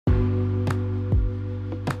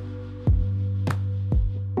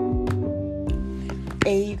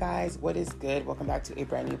Hey, you guys, what is good? Welcome back to a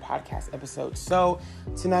brand new podcast episode. So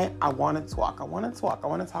tonight I want to talk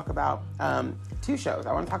about two shows.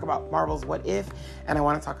 I want to talk about Marvel's What If, and I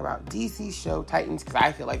want to talk about DC's show Titans, because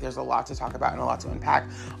I feel like there's a lot to talk about and a lot to unpack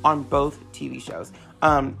on both TV shows.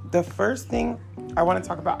 The first thing I want to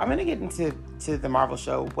talk about, I'm going to get into the Marvel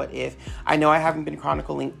show What If. I know I haven't been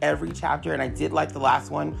chronicling every chapter, and I did like the last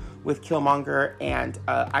one with Killmonger and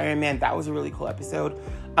Iron Man. That was a really cool episode.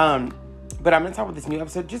 But I'm going to talk about this new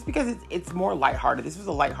episode just because it's more lighthearted. This was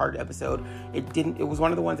a lighthearted episode. It was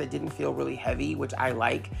one of the ones that didn't feel really heavy, which I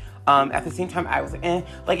like. At the same time, I was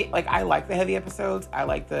like, I like the heavy episodes. I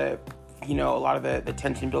like a lot of the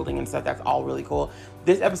tension building and stuff. That's all really cool.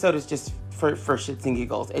 This episode is just for shits and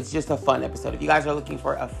giggles. It's just a fun episode. If you guys are looking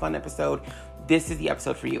for a fun episode, this is the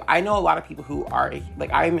episode for you. I know a lot of people who are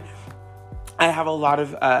I have a lot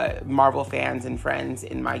of Marvel fans and friends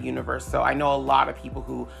in my universe, so I know a lot of people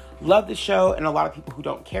who love the show and a lot of people who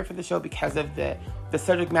don't care for the show because of the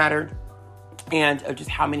subject matter and of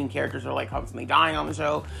just how many characters are like constantly dying on the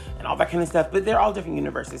show and all that kind of stuff. But they're all different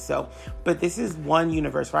universes. But this is one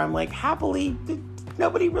universe where I'm like, happily,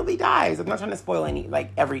 nobody really dies. I'm not trying to spoil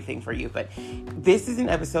everything for you, but this is an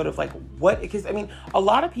episode of because a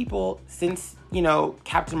lot of people, since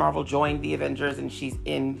Captain Marvel joined the Avengers and she's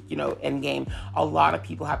in Endgame, a lot of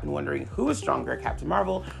people have been wondering who is stronger, Captain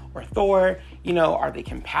Marvel or Thor. Are they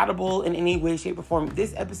compatible in any way, shape, or form?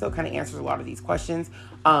 This episode kind of answers a lot of these questions.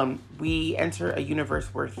 We enter a universe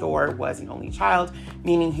where Thor was an only child,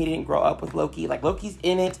 meaning he didn't grow up with Loki. Loki's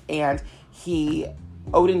in it, and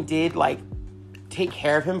Odin did take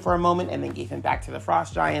care of him for a moment and then gave him back to the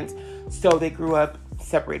Frost Giants. So they grew up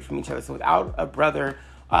separated from each other. So without a brother,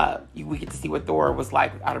 we get to see what Thor was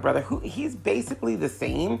like without a brother. He's basically the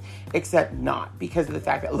same, except not, because of the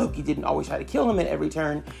fact that Loki didn't always try to kill him at every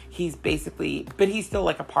turn. But he's still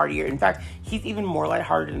a partier. In fact, he's even more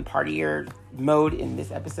lighthearted in partier mode in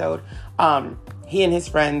this episode. He and his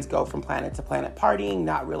friends go from planet to planet partying,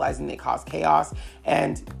 not realizing they cause chaos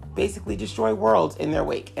and basically destroy worlds in their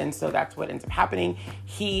wake. And so that's what ends up happening.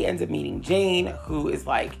 He ends up meeting Jane, who is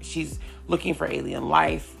she's looking for alien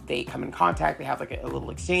life. They come in contact. They have a little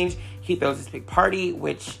exchange. He throws this big party,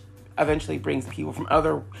 which eventually brings people from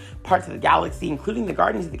other parts of the galaxy, including the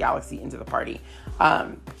Guardians of the Galaxy, into the party.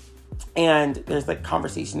 And there's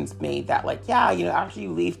conversations made that after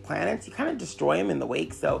you leave planets, you kind of destroy them in the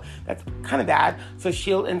wake. So that's kind of bad. So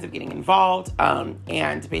S.H.I.E.L.D. ends up getting involved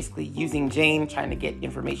and basically using Jane, trying to get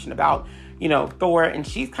information about, Thor. And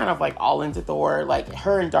she's kind of all into Thor.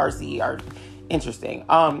 Her and Darcy are interesting.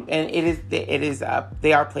 And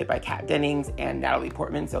they are played by Kat Dennings and Natalie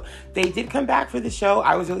Portman. So they did come back for the show.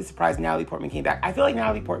 I was really surprised Natalie Portman came back. I feel like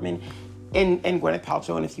Natalie Portman and Gwyneth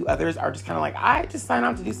Paltrow and a few others are just kind of I just signed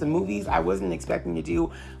on to do some movies. I wasn't expecting to do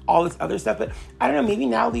all this other stuff, but I don't know, maybe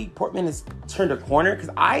Natalie Portman has turned a corner, because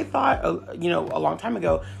I thought, a long time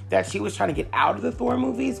ago that she was trying to get out of the Thor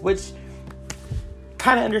movies, which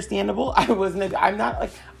kind of understandable.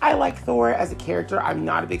 I like Thor as a character. I'm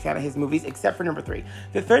not a big fan of his movies, except for number 3.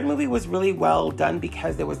 The third movie was really well done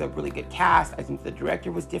because there was a really good cast. I think the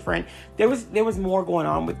director was different. There was more going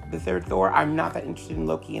on with the third Thor. I'm not that interested in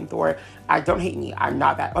Loki and Thor. Don't hate me. I'm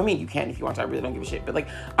not that. You can if you want to. I really don't give a shit. But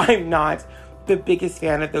I'm not the biggest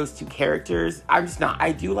fan of those two characters. I'm just not.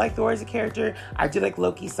 I do like Thor as a character. I do like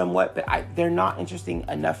Loki somewhat, but they're not interesting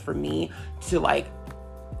enough for me to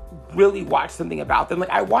really watch something about them.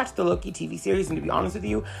 I watched the Loki TV series, and to be honest with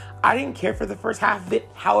you, I didn't care for the first half of it.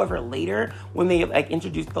 However, later, when they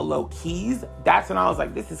introduced the Lokis, that's when I was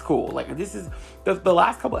like, this is cool. This is the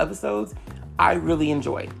last couple episodes I really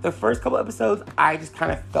enjoyed. The first couple episodes I just kind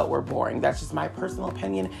of felt were boring. That's just my personal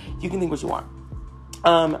opinion. You can think what you want.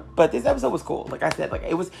 But this episode was cool. Like I said,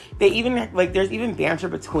 there's even banter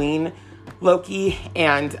between Loki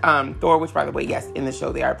and Thor, which, by the way, yes, in the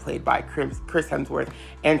show they are played by Chris Hemsworth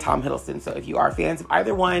and Tom Hiddleston. So if you are fans of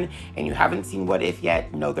either one and you haven't seen What If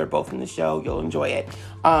yet, no, they're both in the show. You'll enjoy it.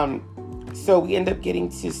 So we end up getting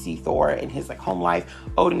to see Thor in his home life.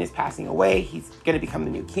 Odin is passing away. He's going to become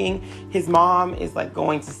the new king. His mom is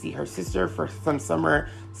going to see her sister for some summer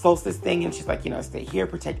solstice thing, and she's stay here,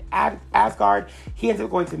 protect Asgard. He ends up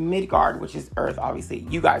going to Midgard, which is Earth. Obviously,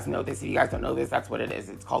 you guys know this. If you guys don't know this, that's what it is.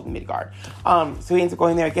 It's called Midgard. So he ends up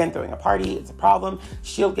going there again, throwing a party. It's a problem.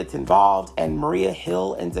 S.H.I.E.L.D. gets involved, and Maria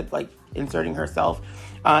Hill ends up inserting herself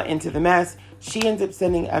into the mess. She ends up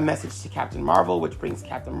sending a message to Captain Marvel, which brings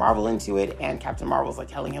Captain Marvel into it, and Captain Marvel's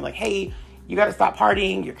telling him hey, you got to stop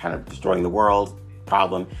partying. You're kind of destroying the world.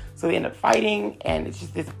 Problem. So they end up fighting, and it's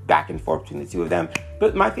just this back and forth between the two of them.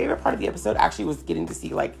 But my favorite part of the episode actually was getting to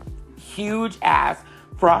see huge ass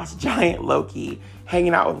frost giant Loki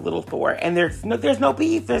hanging out with little Thor, and there's no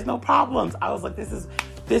beef, there's no problems. I was like, this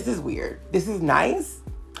is weird. This is nice,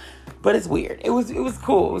 but it's weird. It was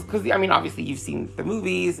cool. It was because, I mean, obviously you've seen the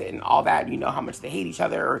movies and all that. You know how much they hate each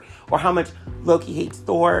other, or how much Loki hates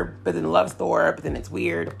Thor, but then loves Thor, but then it's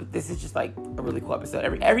weird. But this is just like a really cool episode.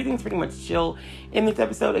 Everything's pretty much chill in this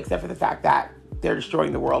episode, except for the fact that they're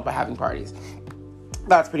destroying the world by having parties.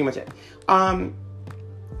 That's pretty much it.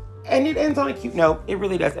 And it ends on a cute note. It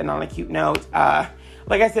really does end on a cute note.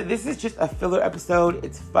 Like I said, this is just a filler episode.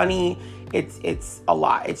 It's funny. It's a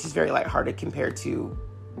lot. It's just very lighthearted compared to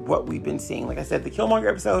what we've been seeing. Like I said, the Killmonger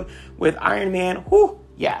episode with Iron Man. Whoo,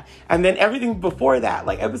 yeah. And then everything before that,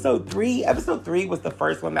 like episode 3 was the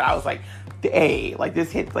first one that I was like, hey, like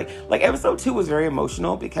this hits. Like episode 2 was very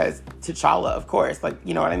emotional because T'Challa, of course, like,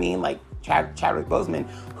 you know what I mean? Like Chadwick Boseman,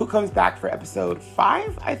 who comes back for episode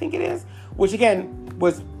 5, I think it is, which again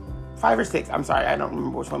was 5 or 6. I'm sorry, I don't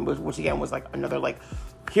remember which one, which again was like another, like,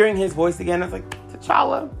 hearing his voice again. I was like,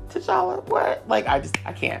 T'Challa, what? Like, I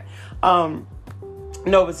can't.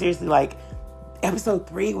 No, but seriously, like, episode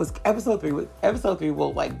 3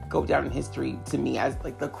 will like go down in history to me as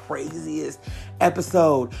like the craziest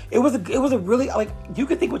episode. It was a really, like, you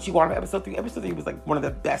could think what you want of episode 3. Episode 3 was like one of the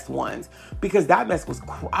best ones because that mess was,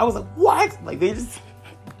 I was like, what? Like, they just,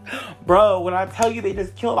 bro, when I tell you they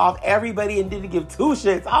just killed off everybody and didn't give two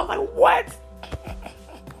shits, I was like, what?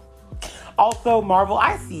 Also, Marvel,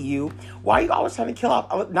 I see you. Why are you always trying to kill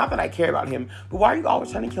off, not that I care about him, but why are you always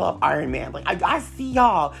trying to kill off Iron Man? Like, I see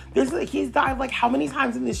y'all. He's died like how many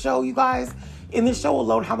times in this show, you guys? In this show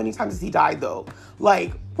alone, how many times has he died though?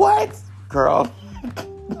 Like, what? Girl,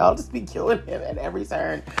 I'll just be killing him at every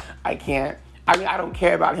turn. I can't. I mean, I don't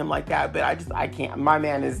care about him like that, but I can't. My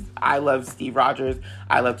man is, I love Steve Rogers.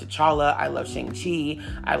 I love T'Challa. I love Shang-Chi.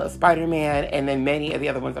 I love Spider-Man. And then many of the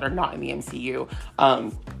other ones that are not in the MCU.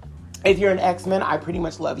 If you're an X-Men, I pretty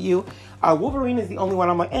much love you. Wolverine is the only one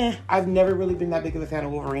I'm like, I've never really been that big of a fan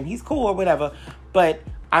of Wolverine. He's cool or whatever, but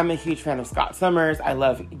I'm a huge fan of Scott Summers. I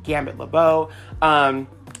love Gambit LeBeau.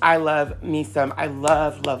 I love me some, I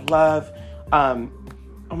love.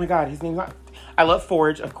 Oh my God, his name's not, I love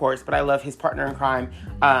Forge, of course, but I love his partner in crime.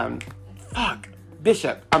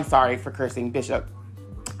 Bishop. I'm sorry for cursing, Bishop.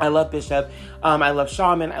 I love Bishop. I love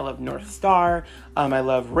Shaman. I love North Star. I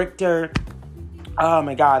love Richter. Oh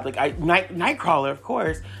my God, like Nightcrawler, of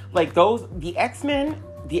course. Like the X-Men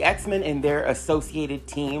and their associated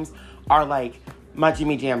teams are like my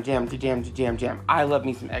Jimmy Jam. I love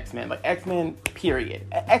me some X-Men. Like X-Men, period.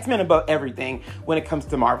 X-Men above everything when it comes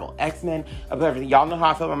to Marvel. X-Men above everything. Y'all know how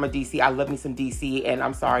I feel about my DC. I love me some DC, and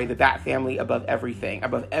I'm sorry, the Bat Family above everything.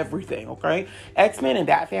 Above everything, okay? X-Men and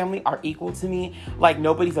Bat Family are equal to me. Like,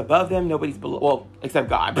 nobody's above them, nobody's below, well, except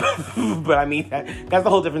God. But I mean, that's a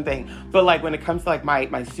whole different thing. But like, when it comes to like my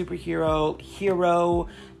superhero, hero,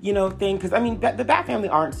 you know, thing, because I mean, the Bat Family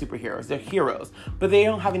aren't superheroes, they're heroes, but they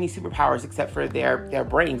don't have any superpowers except for their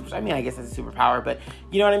brains, which I mean, I guess is a superpower, but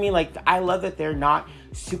you know what I mean? Like, I love that they're not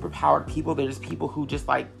superpowered people, they're just people who just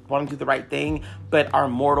like want to do the right thing, but are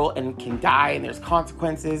mortal and can die, and there's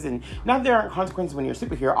consequences, and not that there aren't consequences when you're a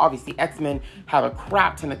superhero. Obviously, X-Men have a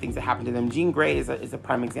crap ton of things that happen to them. Jean Grey is a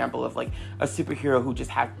prime example of like a superhero who just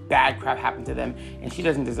had bad crap happen to them, and she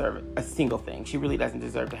doesn't deserve a single thing. She really doesn't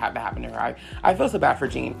deserve to have that happen to her. I feel so bad for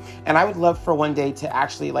Jean, and I would love for one day to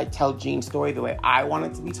actually like tell Jean's story the way I want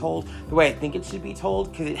it to be told, the way I think it should be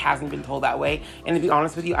told, because it hasn't been told that way. And to be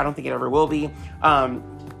honest with you, I don't think it ever will be.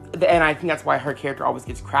 And I think that's why her character always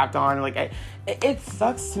gets crapped on. Like, it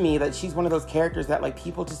sucks to me that she's one of those characters that like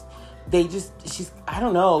people just, she's, I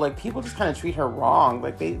don't know, like people just kind of treat her wrong.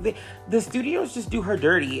 Like the studios just do her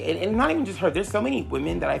dirty, and not even just her. There's so many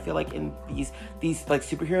women that I feel like in these like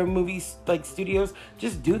superhero movies, like studios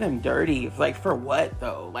just do them dirty. Like, for what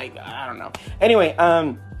though? Like, I don't know. Anyway,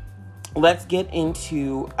 let's get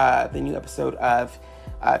into the new episode of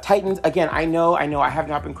Titans. Again, I know I have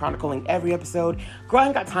not been chronicling every episode. Girl, I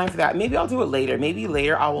ain't got time for that. Maybe I'll do it later. Maybe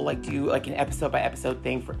later I will like do like an episode by episode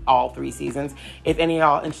thing for all 3 seasons. If any of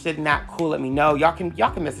y'all interested in that, cool, let me know. Y'all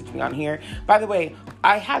can message me on here. By the way,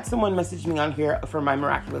 I had someone message me on here for my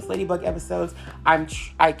Miraculous Ladybug episodes.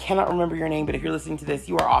 I cannot remember your name, but if you're listening to this,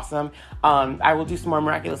 you are awesome. I will do some more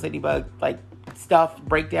Miraculous Ladybug like stuff,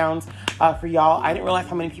 breakdowns for y'all. I didn't realize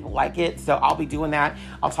how many people like it, so I'll be doing that.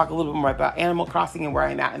 I'll talk a little bit more about Animal Crossing and where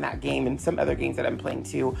I'm at in that game and some other games that I'm playing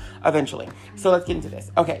too eventually. So let's get into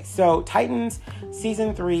this. Okay, so Titans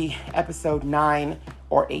Season 3, Episode 9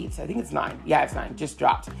 or 8. I think it's 9. Yeah, it's 9. Just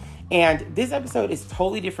dropped. And this episode is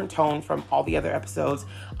totally different tone from all the other episodes.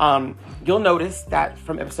 You'll notice that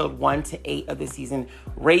from episode 1 to 8 of this season,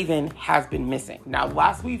 Raven has been missing. Now,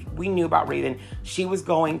 last week we knew about Raven. She was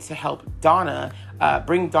going to help Donna,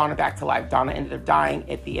 bring Donna back to life. Donna ended up dying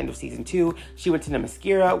at the end of season 2. She went to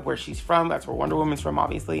Namaskira, where she's from. That's where Wonder Woman's from,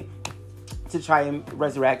 obviously, to try and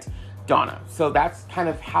resurrect Donna. So that's kind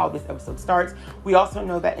of how this episode starts. We also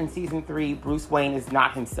know that in season 3, Bruce Wayne is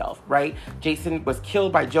not himself, right? Jason was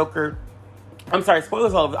killed by Joker. I'm sorry,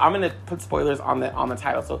 spoilers all over. I'm going to put spoilers on the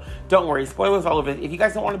title, so don't worry. Spoilers all over. If you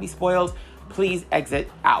guys don't want to be spoiled, please exit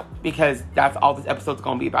out, because that's all this episode's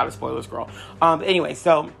going to be about, is spoilers, girl. Anyway,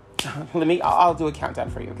 so I'll do a countdown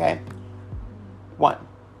for you, okay? 1.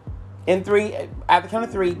 In 3, at the count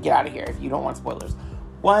of 3, get out of here if you don't want spoilers.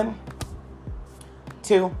 1,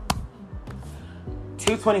 2,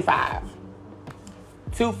 225,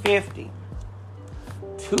 250,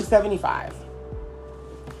 275,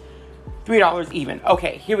 $3 even.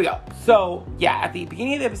 Okay, here we go. So yeah, at the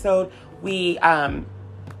beginning of the episode, we kind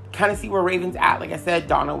of see where Raven's at. Like I said,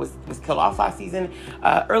 Donna was killed off last season.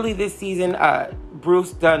 Early this season,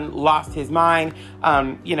 Bruce done lost his mind.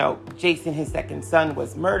 Jason, his second son,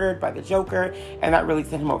 was murdered by the Joker, and that really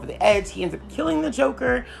sent him over the edge. He ends up killing the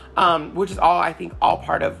Joker, which is all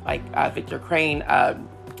part of Victor Crane,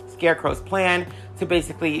 Scarecrow's plan to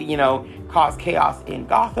basically, cause chaos in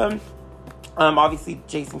Gotham. Obviously,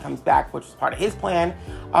 Jason comes back, which was part of his plan,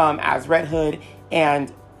 as Red Hood,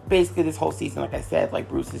 and basically this whole season, like I said,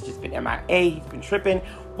 Bruce has just been MIA, he's been tripping.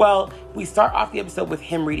 Well, we start off the episode with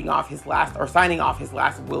him signing off his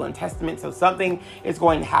last will and testament, so something is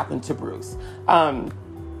going to happen to Bruce.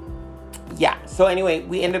 So anyway,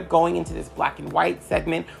 we end up going into this black and white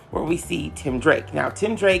segment where we see Tim Drake. Now,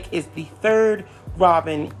 Tim Drake is the third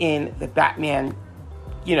Robin in the Batman,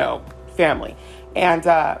 family.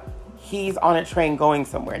 And he's on a train going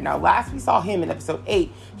somewhere. Now, last we saw him in episode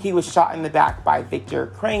 8, he was shot in the back by Victor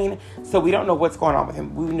Crane. So we don't know what's going on with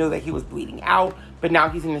him. We know that he was bleeding out, but now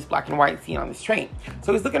he's in this black and white scene on this train.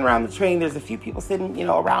 So he's looking around the train. There's a few people sitting,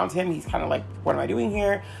 around him. He's kind of like, what am I doing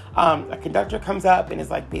here? A conductor comes up and is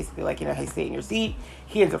basically hey, stay in your seat.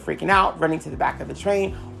 He ends up freaking out, running to the back of the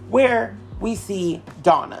train, where we see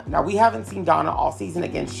Donna. Now, we haven't seen Donna all season.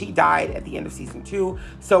 Again, she died at the end of season 2.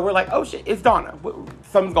 So we're like, oh shit, it's Donna.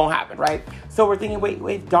 Something's gonna happen, right? So we're thinking,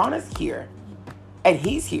 wait, Donna's here and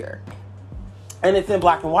he's here and it's in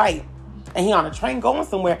black and white and he on a train going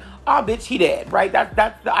somewhere. Oh, bitch, he dead, right?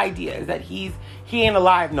 That's the idea, is that he ain't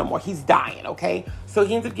alive no more. He's dying, okay? So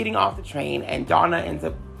he ends up getting off the train and Donna ends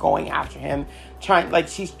up going after him,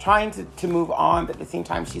 she's trying to move on, but at the same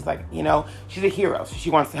time, she's she's a hero, so she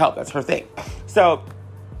wants to help. That's her thing. So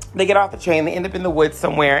they get off the train, they end up in the woods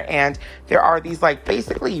somewhere, and there are these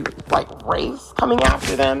basically wraiths coming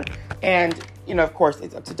after them. And, of course,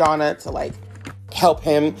 it's up to Donna to help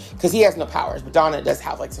him, because he has no powers, but Donna does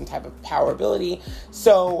have some type of power ability.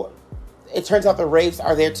 So it turns out the wraiths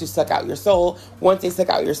are there to suck out your soul. Once they suck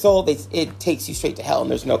out your soul, it takes you straight to hell, and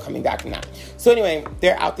there's no coming back from that. So anyway,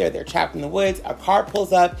 they're out there, they're trapped in the woods. A car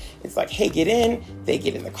pulls up. It's hey, get in. They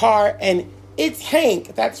get in the car, and it's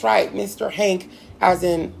Hank. That's right, Mr. Hank, as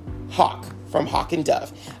in Hawk from Hawk and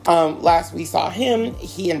Dove. Last we saw him,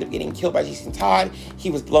 he ended up getting killed by Jason Todd. He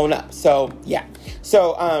was blown up. So yeah.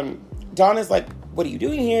 So Donna's what are you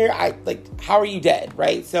doing here? How are you dead,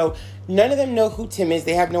 right? So none of them know who Tim is.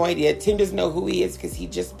 They have no idea. Tim doesn't know who he is because he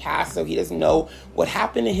just passed, so he doesn't know what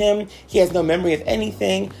happened to him. He has no memory of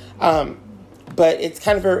anything. But it's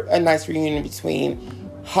kind of a nice reunion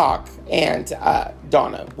between Hawk and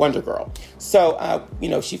Donna, Wonder Girl. So,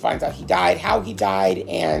 she finds out he died, how he died,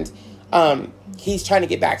 and he's trying to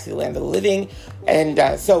get back to the land of the living.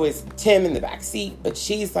 And so is Tim in the back seat. But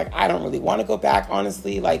she's I don't really want to go back,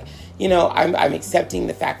 honestly. I'm accepting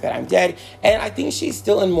the fact that I'm dead. And I think she's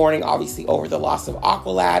still in mourning, obviously, over the loss of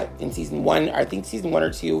Aqualad in season 1. I think season 1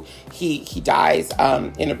 or 2, he dies in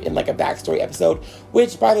a backstory episode.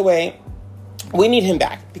 Which, by the way, we need him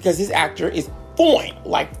back because his actor is fine.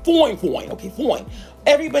 Fine. Okay, fine.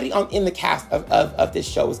 Everybody in the cast of this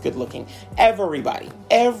show is good looking. Everybody,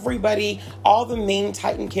 all the main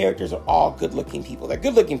Titan characters are all good looking people. They're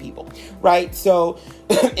good looking people, right? So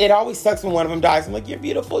it always sucks when one of them dies. I'm you're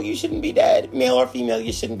beautiful. You shouldn't be dead. Male or female,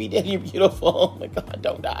 you shouldn't be dead. You're beautiful. Oh my God,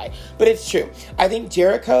 don't die. But it's true. I think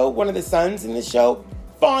Jericho, one of the sons in this show,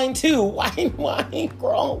 fine too. Why?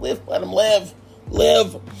 Girl, let him live.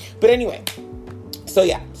 But anyway, so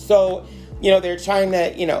yeah. So, they're trying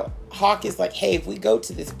to, Hawk is like, hey, if we go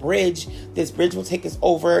to this bridge will take us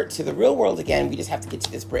over to the real world again. We just have to get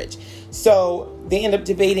to this bridge. So they end up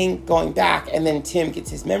debating going back, and then Tim gets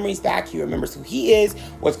his memories back. He remembers who he is,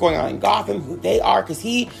 what's going on in Gotham, who they are, because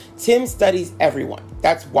Tim studies everyone.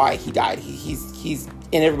 That's why he died. He's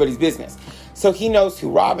in everybody's business. So he knows who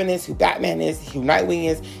Robin is, who Batman is, who Nightwing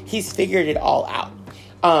is. He's figured it all out.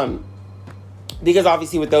 Because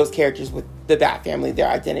obviously with those characters, with the Bat family, their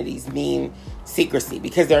identities mean secrecy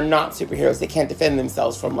because they're not superheroes. They can't defend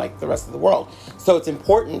themselves from like the rest of the world. So it's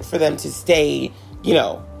important for them to stay,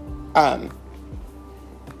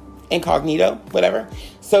 incognito, whatever.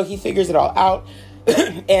 So he figures it all out.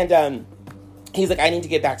 And he's like, I need to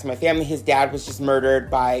get back to my family. His dad was just murdered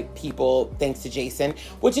by people thanks to Jason,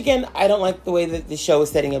 which again, I don't like the way that the show is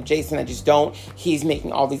setting up Jason. I just don't. He's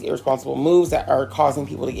making all these irresponsible moves that are causing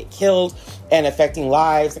people to get killed and affecting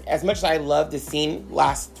lives. Like, as much as I love the scene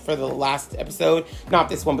for the last episode, not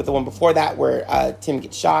this one, but the one before that where Tim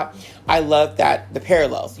gets shot, I love that the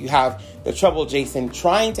parallels. You have the troubled Jason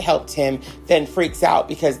trying to help Tim, then freaks out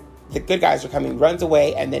because the good guys are coming, runs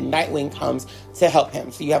away, and then Nightwing comes to help him.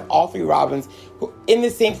 So you have all three Robins who in the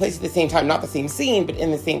same place at the same time. Not the same scene, but in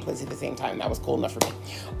the same place at the same time. That was cool enough for me.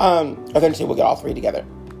 Eventually we'll get all three together.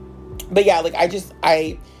 But yeah, like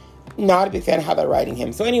I'm not a big fan of how they're writing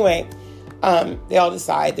him. So anyway, they all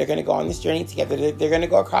decide they're going to go on this journey together. They're going to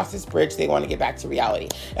go across this bridge. They want to get back to reality.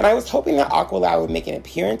 And I was hoping that Aqualad would make an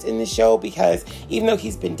appearance in the show because even though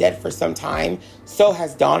he's been dead for some time, so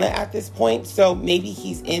has Donna at this point. So maybe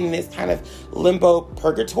he's in this kind of limbo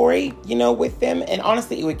purgatory, with them. And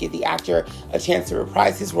honestly, it would give the actor a chance to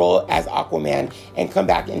reprise his role as Aquaman and come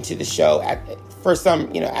back into the show at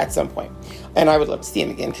some point. And I would love to see him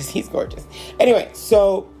again because he's gorgeous. Anyway,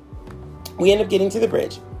 so we end up getting to the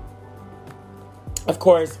bridge. Of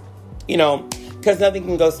course, because nothing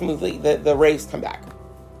can go smoothly, the Wraiths come back.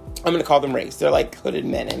 I'm going to call them Wraiths. They're like hooded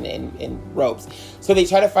men in robes. So they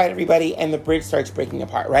try to fight everybody, and the bridge starts breaking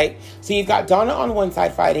apart, right? So you've got Donna on one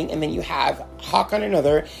side fighting, and then you have Hawk on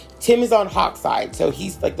another. Tim is on Hawk's side, so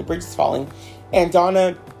he's like, the bridge is falling. And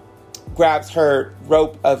Donna grabs her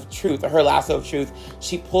rope of truth, or her lasso of truth.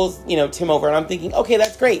 She pulls, Tim over, and I'm thinking, okay,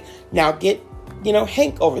 that's great. Now get,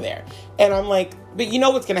 Hank over there. And I'm like, but you know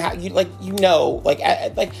what's going to happen.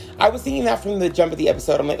 I was thinking that from the jump of the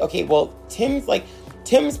episode. I'm like, okay, well, Tim's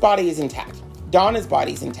body is intact. Donna's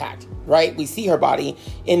body is intact, right? We see her body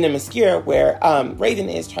in the Themyscira where Raven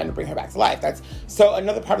is trying to bring her back to life. So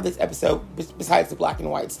another part of this episode, besides the black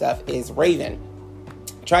and white stuff, is Raven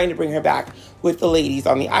trying to bring her back with the ladies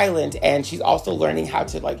on the island. And she's also learning how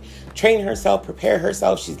to train herself, prepare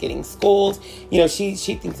herself. She's getting schooled. She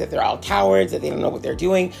thinks that they're all cowards, that they don't know what they're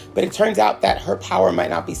doing. But it turns out that her power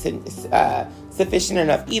might not be sufficient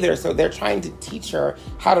enough either. So they're trying to teach her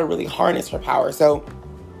how to really harness her power. So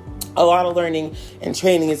a lot of learning and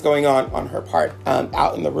training is going on her part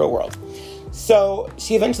out in the real world. So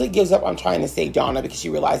she eventually gives up on trying to save Donna because she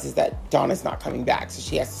realizes that Donna's not coming back. So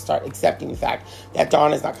she has to start accepting the fact that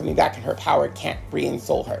Donna's not coming back and her power can't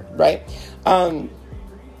re-ensoul her, right? But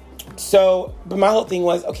my whole thing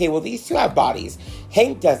was, okay, well, these two have bodies.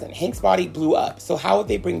 Hank doesn't. Hank's body blew up. So how would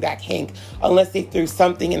they bring back Hank unless they threw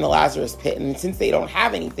something in the Lazarus pit? And since they don't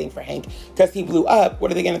have anything for Hank because he blew up, what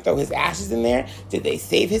are they going to throw his ashes in there? Did they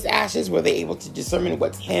save his ashes? Were they able to determine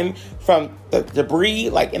what's him from the debris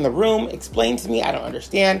in the room? Explain to me. I don't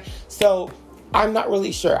understand. So I'm not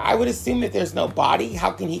really sure. I would assume if there's no body,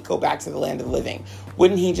 how can he go back to the land of the living?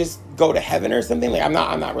 Wouldn't he just go to heaven or something? I'm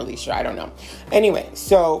not really sure. I don't know. Anyway,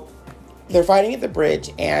 so they're fighting at the bridge,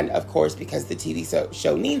 and of course, because the TV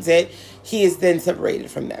show needs it, he is then separated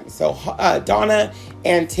from them. So Donna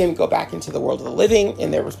and Tim go back into the world of the living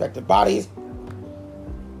in their respective bodies.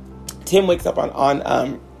 Tim wakes up on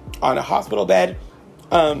a hospital bed,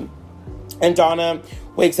 and Donna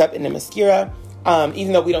wakes up in the Themyscira.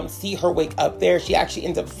 Even though we don't see her wake up there, she actually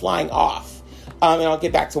ends up flying off. And I'll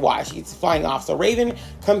get back to why. She's flying off. So Raven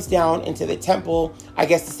comes down into the temple, I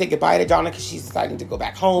guess, to say goodbye to Donna because she's deciding to go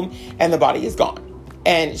back home, and the body is gone.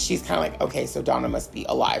 And she's kind of like, okay, so Donna must be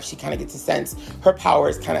alive. She kind of gets a sense. Her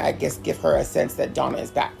powers kind of, I guess, give her a sense that Donna is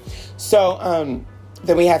back. So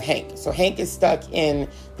then we have Hank. So Hank is stuck in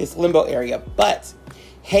this limbo area, but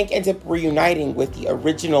Hank ends up reuniting with the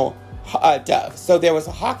original Dove. So there was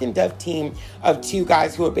a Hawk and Dove team of two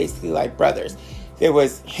guys who were basically like brothers. There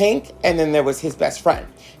was Hank, and then there was his best friend.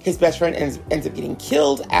 His best friend ends up getting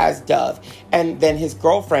killed as Dove, and then Hank's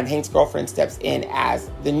girlfriend, steps in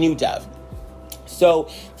as the new Dove. So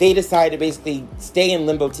they decide to basically stay in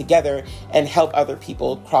limbo together and help other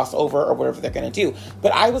people cross over or whatever they're going to do.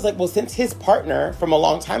 But I was like, well, since his partner from a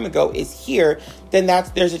long time ago is here, then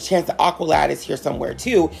there's a chance that Aqualad is here somewhere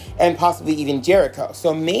too, and possibly even Jericho.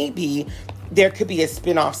 So maybe there could be a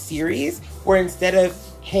spin-off series where instead of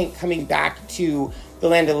Hank coming back to the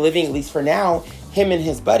land of the living, at least for now, him and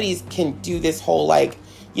his buddies can do this whole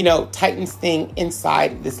Titans thing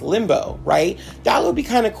inside this limbo, right? That would be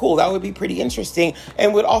kind of cool. That would be pretty interesting,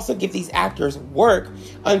 and would also give these actors work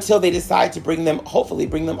until they decide to hopefully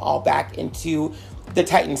bring them all back into the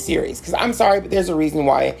Titan series. Because I'm sorry, but there's a reason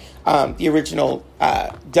why the original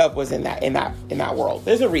Dove was in that world.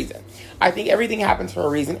 There's a reason. I think everything happens for a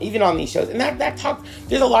reason, even on these shows. And that talk,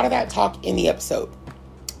 there's a lot of that talk in the episode.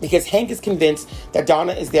 Because Hank is convinced that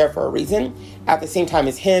Donna is there for a reason at the same time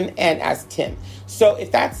as him and as Tim. So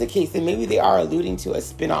if that's the case, then maybe they are alluding to a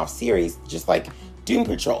spin-off series, just like Doom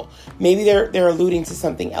Patrol. Maybe they're alluding to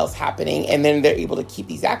something else happening, and then they're able to keep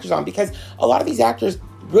these actors on, because a lot of these actors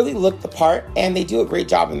really look the part and they do a great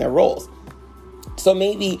job in their roles. So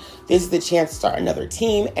maybe this is the chance to start another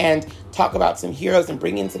team and talk about some heroes and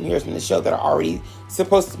bring in some heroes from the show that are already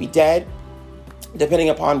supposed to be dead, depending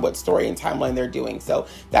upon what story and timeline they're doing. So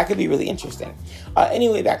that could be really interesting.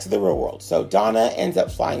 Anyway, back to the real world. So Donna ends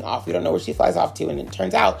up flying off. We don't know where she flies off to, and it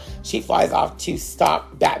turns out she flies off to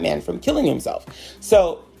stop Batman from killing himself.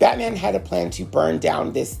 So Batman had a plan to burn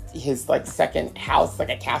down his second house, like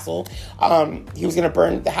a castle. He was going to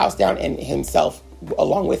burn the house down and himself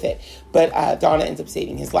along with it. But Donna ends up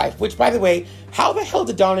saving his life, which, by the way, how the hell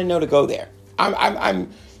did Donna know to go there? I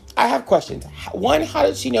have questions. One, how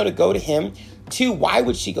did she know to go to him? 2, why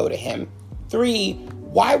would she go to him? 3,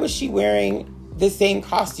 why was she wearing the same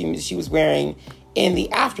costume that she was wearing in the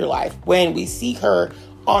afterlife when we see her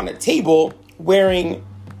on a table wearing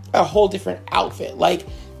a whole different outfit? Like,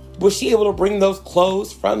 was she able to bring those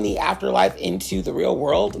clothes from the afterlife into the real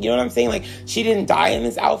world? You know what I'm saying? Like, she didn't die in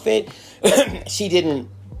this outfit.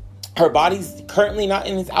 Her body's currently not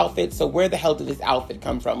in this outfit. So where the hell did this outfit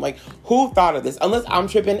come from? Like, who thought of this? Unless I'm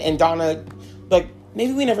tripping and Donna,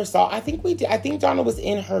 maybe we never saw. I think we did. I think Donna was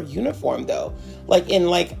in her uniform though,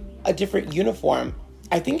 in a different uniform.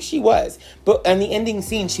 I think she was, but in the ending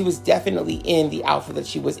scene, she was definitely in the outfit that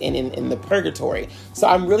she was in the purgatory. So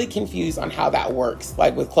I'm really confused on how that works,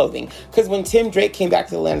 with clothing. Because when Tim Drake came back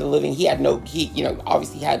to the land of the living, he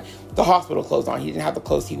obviously had the hospital clothes on. He didn't have the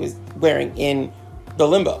clothes he was wearing in the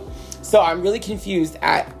limbo. So I'm really confused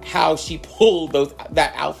at how she pulled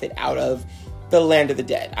that outfit out of the land of the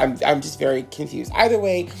dead. I'm just very confused. Either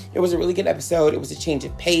way, it was a really good episode. It was a change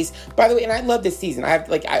of pace. By the way, and I love this season.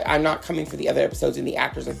 I'm not coming for the other episodes and the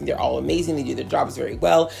actors. I think they're all amazing. They do their jobs very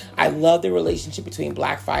well. I love the relationship between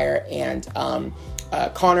Blackfire and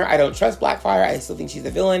Connor. I don't trust Blackfire. I still think she's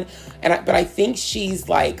a villain. But I think she's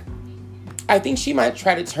I think she might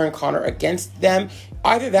try to turn Connor against them.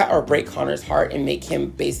 Either that or break Connor's heart and make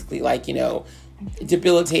him basically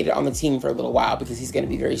debilitated on the team for a little while, because he's going to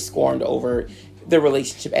be very scorned over the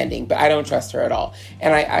relationship ending. But I don't trust her at all.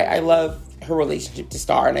 And I love her relationship to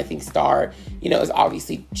Star. And I think Star, is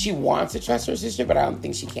obviously, she wants to trust her sister, but I don't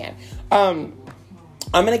think she can.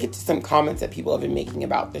 I'm going to get to some comments that people have been making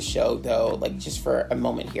about the show, though, just for a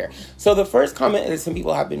moment here. So the first comment that some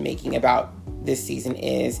people have been making about this season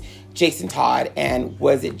is Jason Todd, and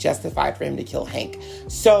was it justified for him to kill Hank?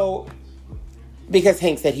 So, because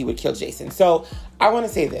Hank said he would kill Jason. So I want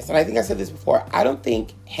to say this, and I think I said this before. I don't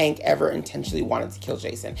think Hank ever intentionally wanted to kill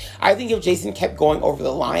Jason. I think if Jason kept going over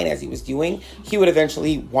the line as he was doing, he would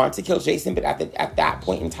eventually want to kill Jason. But at that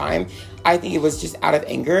point in time, I think it was just out of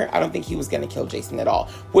anger. I don't think he was going to kill Jason at all,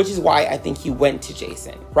 which is why I think he went to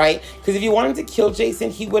Jason, right? Because if he wanted to kill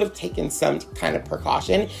Jason, he would have taken some kind of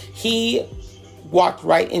precaution. He walked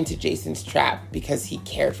right into Jason's trap because he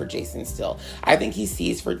cared for Jason still. I think he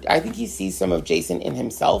sees some of Jason in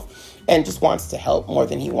himself and just wants to help more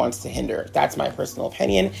than he wants to hinder. That's my personal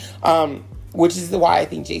opinion, which is why I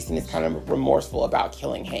think Jason is kind of remorseful about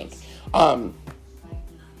killing Hank. I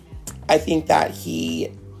think that I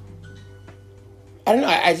don't know.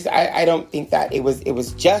 I don't think that it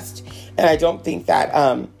was just, and I don't think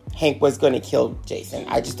that Hank was going to kill Jason.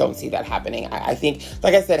 I just don't see that happening. I think,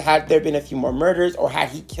 like I said, had there been a few more murders or had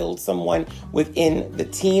he killed someone within the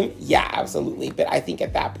team, yeah, absolutely. But I think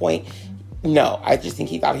at that point, no. I just think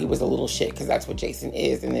he thought he was a little shit, because that's what Jason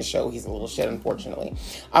is in this show. He's a little shit, unfortunately.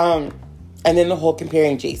 And then the whole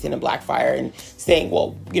comparing Jason and Blackfire and saying,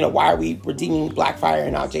 well, why are we redeeming Blackfire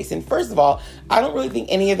and not Jason? First of all, I don't really think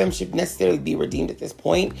any of them should necessarily be redeemed at this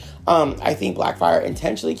point. I think Blackfire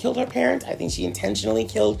intentionally killed her parents. I think she intentionally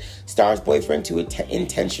killed Star's boyfriend to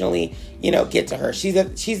intentionally, get to her. She's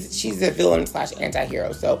a villain /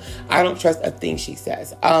 anti-hero, so I don't trust a thing she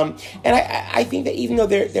says. And I think that even though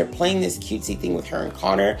they're playing this cutesy thing with her and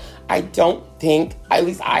Connor, I don't think, at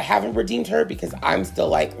least I haven't redeemed her, because I'm still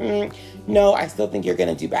like, no, I still think you're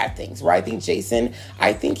going to do bad things. Where I think Jason,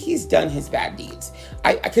 I think he's done his bad deeds.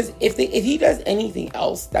 Because if he does anything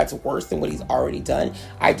else that's worse than what he's already done,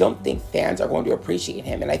 I don't think fans are going to appreciate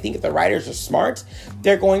him. And I think if the writers are smart,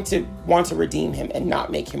 they're going to want to redeem him and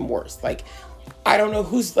not make him worse. Like, I don't know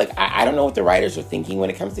I don't know what the writers are thinking when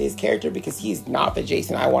it comes to his character, because he's not the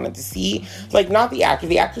Jason I wanted to see. Like, not the actor.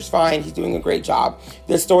 The actor's fine. He's doing a great job.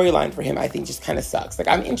 The storyline for him, I think, just kind of sucks. Like,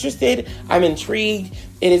 I'm interested. I'm intrigued.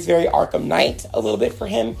 It is very Arkham Knight a little bit for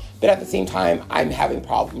him. But at the same time, I'm having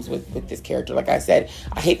problems with this character. Like I said,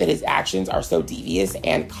 I hate that his actions are so devious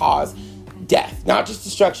and cause death, not just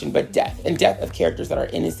destruction, but death, and death of characters that are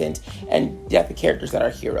innocent and death of characters that are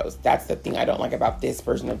heroes. That's the thing I don't like about this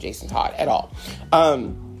version of Jason Todd at all.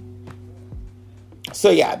 So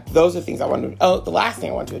yeah, those are things I want to, the last thing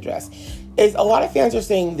I want to address is a lot of fans are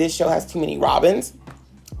saying this show has too many Robins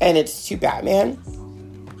and it's too Batman.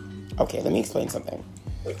 Okay, let me explain something.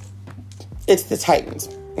 It's the Titans,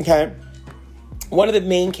 okay? One of the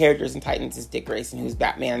main characters in Titans is Dick Grayson, who's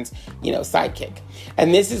Batman's, sidekick.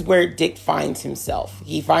 And this is where Dick finds himself.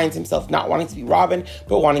 He finds himself not wanting to be Robin,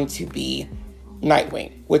 but wanting to be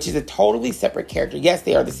Nightwing, which is a totally separate character. Yes,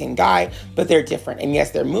 they are the same guy, but they're different. And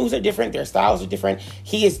yes, their moves are different. Their styles are different.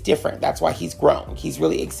 He is different. That's why he's grown. He's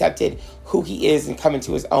really accepted who he is and come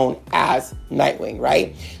into his own as Nightwing,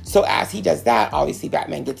 right? So as he does that, obviously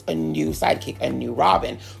Batman gets a new sidekick, a new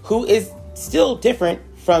Robin, who is still different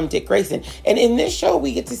from Dick Grayson. And in this show,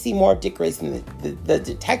 we get to see more of Dick Grayson, the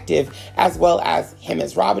detective, as well as him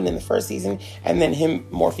as Robin in the first season, and then him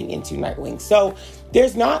morphing into Nightwing. So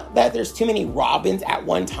there's not that there's too many Robins at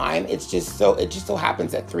one time. It just so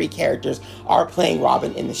happens that 3 characters are playing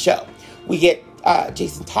Robin in the show. We get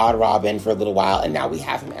Jason Todd Robin for a little while, and now we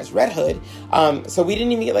have him as Red Hood. So we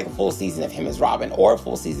didn't even get like a full season of him as Robin, or a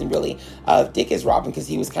full season really of Dick as Robin, because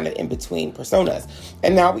he was kind of in between personas.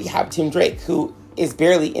 And now we have Tim Drake, who is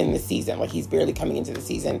barely in the season. Like, he's barely coming into the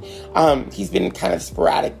season. He's been kind of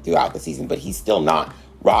sporadic throughout the season, but he's still not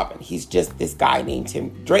Robin. He's just this guy named Tim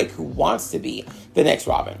Drake who wants to be the next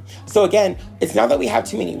Robin. So again, it's not that we have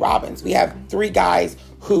too many Robins. We have 3 guys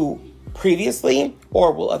who previously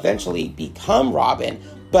or will eventually become Robin,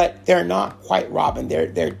 but they're not quite Robin.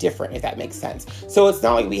 They're different, if that makes sense. So it's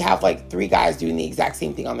not like we have like 3 guys doing the exact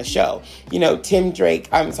same thing on the show.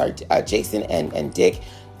 Jason and Dick,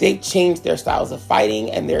 they changed their styles of fighting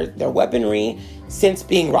and their weaponry since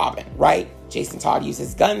being Robin, right? Jason Todd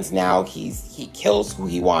uses guns now. He kills who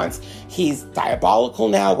he wants. He's diabolical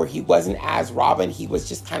now, where he wasn't as Robin. He was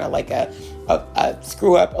just kind of like a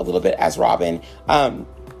screw up a little bit as Robin.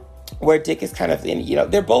 Where Dick is kind of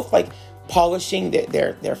they're both like polishing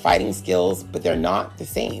their fighting skills, but they're not the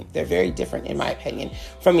same. They're very different, in my opinion,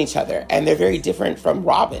 from each other. And they're very different from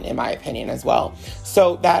Robin, in my opinion, as well.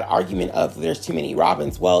 So that argument of there's too many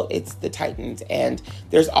Robins, well, it's the Titans. And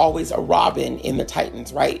there's always a Robin in the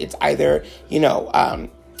Titans, right? It's either,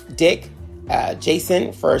 Dick,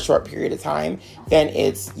 Jason for a short period of time. Then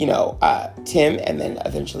it's, Tim, and then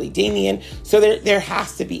eventually Damian. So there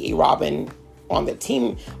has to be a Robin on the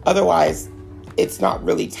team. Otherwise, it's not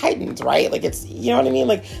really Titans, right? Like, it's, you know what I mean?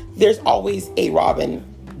 Like, there's always Robin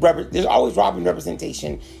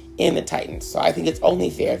representation in the Titans. So I think it's only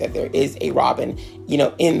fair that there is a Robin,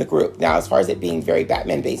 in the group. Now, as far as it being very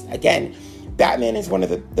Batman based, again, Batman is one of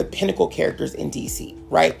the pinnacle characters in DC,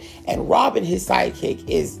 right? And Robin, his sidekick,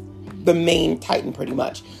 is the main Titan pretty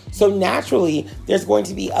much. So naturally, there's going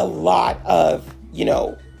to be a lot of,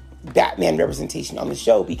 Batman representation on the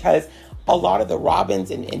show, because a lot of the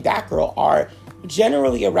Robins and Batgirl are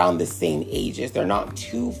generally around the same ages. They're not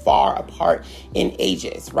too far apart in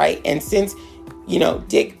ages, right? And since,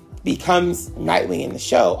 Dick becomes Nightwing in the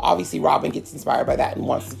show, obviously Robin gets inspired by that and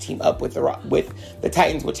wants to team up with the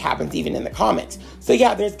Titans, which happens even in the comics. So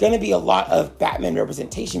yeah, there's going to be a lot of Batman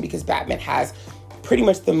representation, because Batman has pretty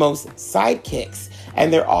much the most sidekicks,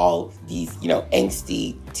 and they're all these,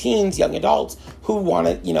 angsty teens, young adults who want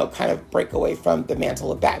to, kind of break away from the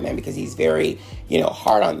mantle of Batman, because he's very,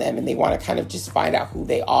 hard on them, and they want to kind of just find out who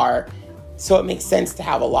they are. So it makes sense to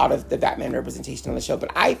have a lot of the Batman representation on the show.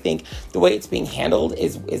 But I think the way it's being handled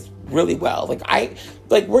is really well.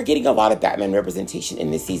 We're getting a lot of Batman representation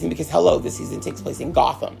in this season, because this season takes place in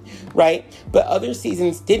Gotham, right? But other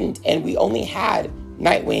seasons didn't, and we only had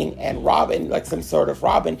Nightwing and Robin, like some sort of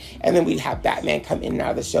Robin, and then we'd have Batman come in and out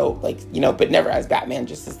of the show, like, but never as Batman,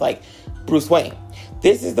 just as like Bruce Wayne.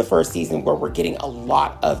 This is the first season where we're getting a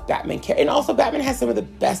lot of Batman characters. And also Batman has some of the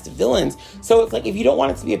best villains. So it's like, if you don't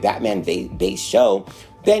want it to be a Batman-based show,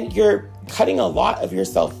 then you're cutting a lot of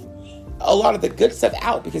the good stuff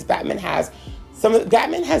out, because Batman has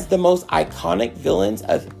the most iconic villains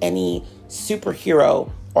of any superhero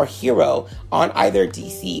or hero on either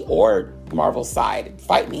DC or Marvel side.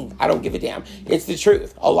 Fight me, I don't give a damn. It's the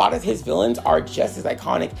truth. A lot of his villains are just as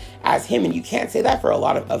iconic as him, and you can't say that for a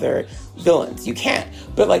lot of other villains. You can't.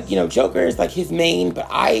 But like, Joker is like his main, but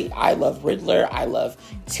I love Riddler, I love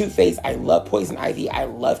Two-Face, I love Poison Ivy, I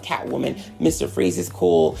love Catwoman, Mr. Freeze is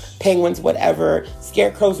cool, Penguin's whatever,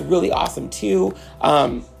 Scarecrow's really awesome too.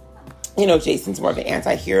 Jason's more of an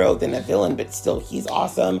anti-hero than a villain, but still he's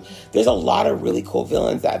awesome. There's a lot of really cool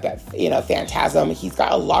villains that Phantasm, he's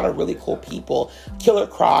got a lot of really cool people. Killer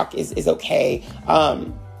Croc is okay.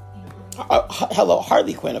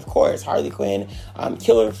 Harley Quinn, of course. Harley Quinn,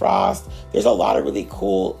 Killer Frost. There's a lot of really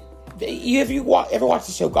cool. If you ever watch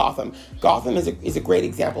the show Gotham is a great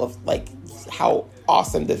example of like how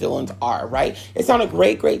awesome the villains are, right? It's not a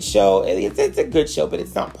great show. It's a good show, but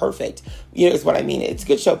it's not perfect. Is what I mean. It's a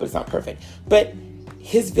good show, but it's not perfect. But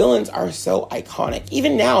his villains are so iconic.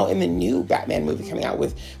 Even now in the new Batman movie coming out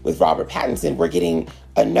with Robert Pattinson, we're getting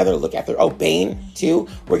another look at Bane too.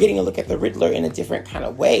 We're getting a look at the Riddler in a different kind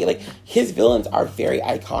of way. Like, his villains are very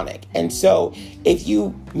iconic. And so if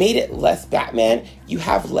you made it less Batman, you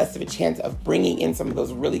have less of a chance of bringing in some of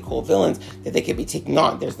those really cool villains that they could be taking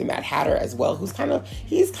on. There's the Mad Hatter as well, he's kind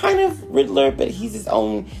of Riddler, but he's his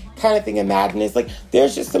own kind of thing of madness. Like,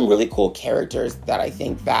 there's just some really cool characters that I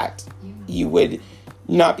think that you would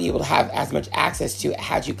not be able to have as much access to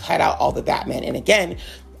had you cut out all the Batman. And again,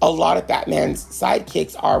 a lot of Batman's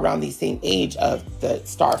sidekicks are around the same age of the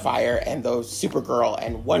Starfire and those Supergirl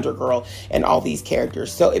and Wonder Girl and all these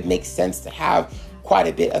characters. So it makes sense to have quite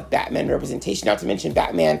a bit of Batman representation. Not to mention,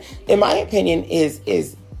 Batman, in my opinion, is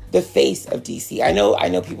the face of DC. I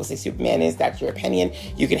know people say Superman is. That's your opinion.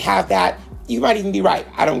 You can have that. You might even be right.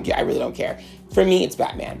 I really don't care. For me, it's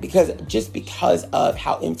Batman, because of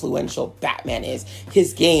how influential Batman is.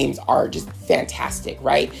 His games are just fantastic,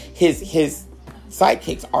 right? His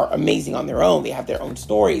sidekicks are amazing on their own. They have their own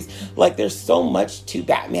stories. Like, there's so much to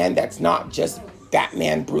Batman that's not just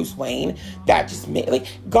Batman, Bruce Wayne, that just made, like,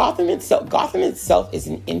 Gotham itself is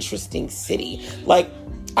an interesting city. Like,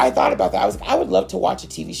 I thought about that. I would love to watch a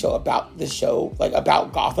TV show about the show, like,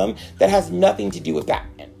 about Gotham that has nothing to do with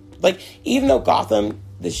Batman. Like, even though Gotham,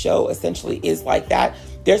 the show, essentially is like that,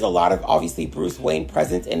 there's a lot of, obviously, Bruce Wayne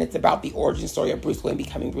presence, and it's about the origin story of Bruce Wayne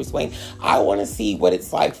becoming Bruce Wayne. I want to see what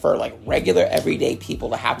it's like for, like, regular, everyday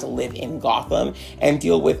people to have to live in Gotham and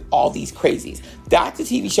deal with all these crazies. That's a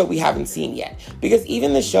TV show we haven't seen yet. Because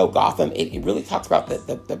even the show Gotham, it really talks about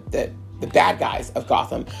the bad guys of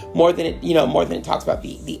Gotham more than it talks about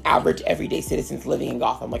the average, everyday citizens living in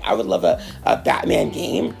Gotham. Like, I would love a Batman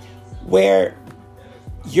game where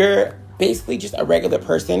you're basically just a regular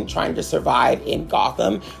person trying to survive in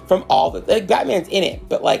Gotham from all the, like, Batman's in it,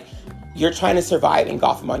 but like, you're trying to survive in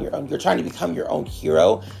Gotham on your own. You're trying to become your own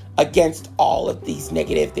hero against all of these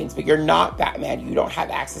negative things, but you're not Batman. You don't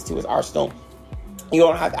have access to his arsenal. You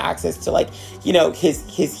don't have access to, like,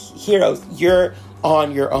 his heroes. You're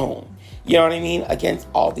on your own. You know what I mean? Against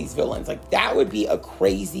all these villains. Like, that would be a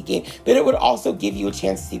crazy game. But it would also give you a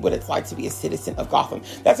chance to see what it's like to be a citizen of Gotham.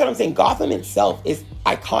 That's what I'm saying. Gotham itself is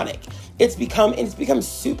iconic. It's become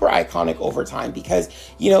super iconic over time because,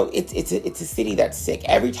 it's a city that's sick.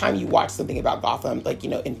 Every time you watch something about Gotham, like,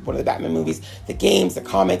 in one of the Batman movies, the games, the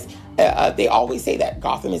comics, they always say that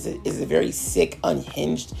Gotham is a very sick,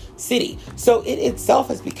 unhinged city. So it itself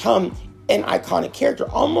has become an iconic character,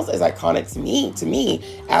 almost as iconic to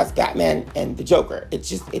me as Batman and the Joker. It's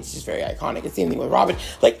just very iconic. It's the same thing with Robin.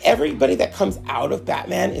 Like, everybody that comes out of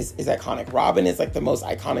Batman is iconic. Robin is like the most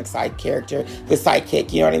iconic side character, the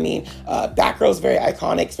sidekick, you know what I mean? Batgirl's very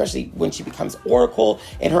iconic, especially when she becomes Oracle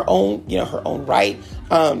in her own right.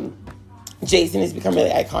 Jason has become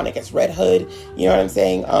really iconic as Red Hood, you know what I'm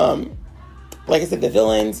saying? Like I said, the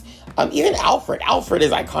villains, even Alfred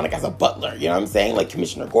is iconic as a butler, you know what I'm saying? Like,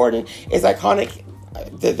 Commissioner Gordon is iconic.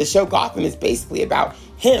 The show Gotham is basically about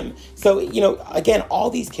him. So, again,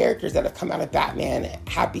 all these characters that have come out of Batman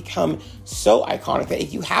have become so iconic that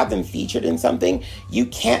if you have them featured in something, you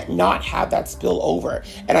can't not have that spill over.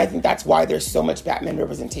 And I think that's why there's so much Batman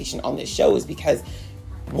representation on this show, is because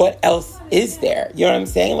what else is there? You know what I'm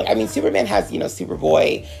saying? Like, I mean, Superman has,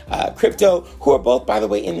 Superboy, Crypto, who are both, by the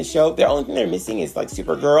way, in the show. The only thing they're missing is, like,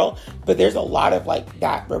 Supergirl, but there's a lot of, like,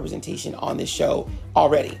 that representation on this show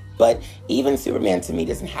already. But even Superman, to me,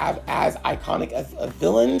 doesn't have as iconic of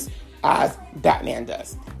villains as Batman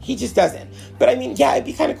does. He just doesn't. But, I mean, yeah, it'd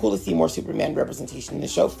be kind of cool to see more Superman representation in the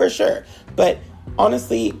show, for sure. But,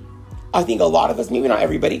 honestly, I think a lot of us, maybe not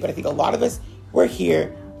everybody, but I think a lot of us, we're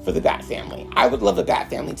here for the Bat Family. I would love a Bat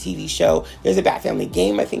Family TV show. There's a Bat Family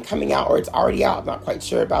game, I think, coming out, or it's already out. I'm not quite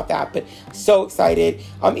sure about that, but so excited.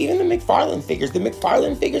 Even the McFarlane figures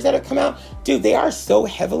that have come out, dude, they are so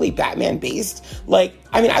heavily Batman-based. Like,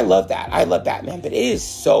 I mean, I love that. I love Batman, but it is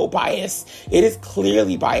so biased. It is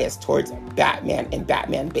clearly biased towards Batman and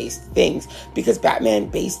Batman-based things, because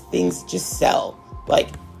Batman-based things just sell. Like,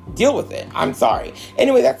 deal with it. I'm sorry.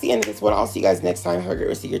 Anyway, that's the end of this one. I'll see you guys next time. Have a great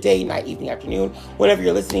rest of your day, night, evening, afternoon, whenever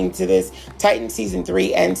you're listening to this. Titans Season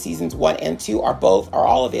 3 and Seasons 1 and 2 are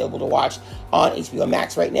all available to watch on HBO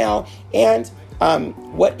Max right now. And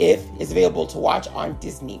What If is available to watch on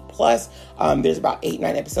Disney Plus. There's about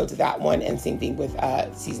 8-9 episodes of that one, and same thing with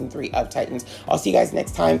Season 3 of Titans. I'll see you guys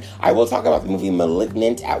next time. I will talk about the movie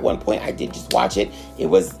Malignant at one point. I did just watch it. It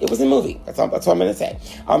was a movie. That's all I'm going to say.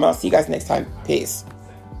 I'll see you guys next time. Peace.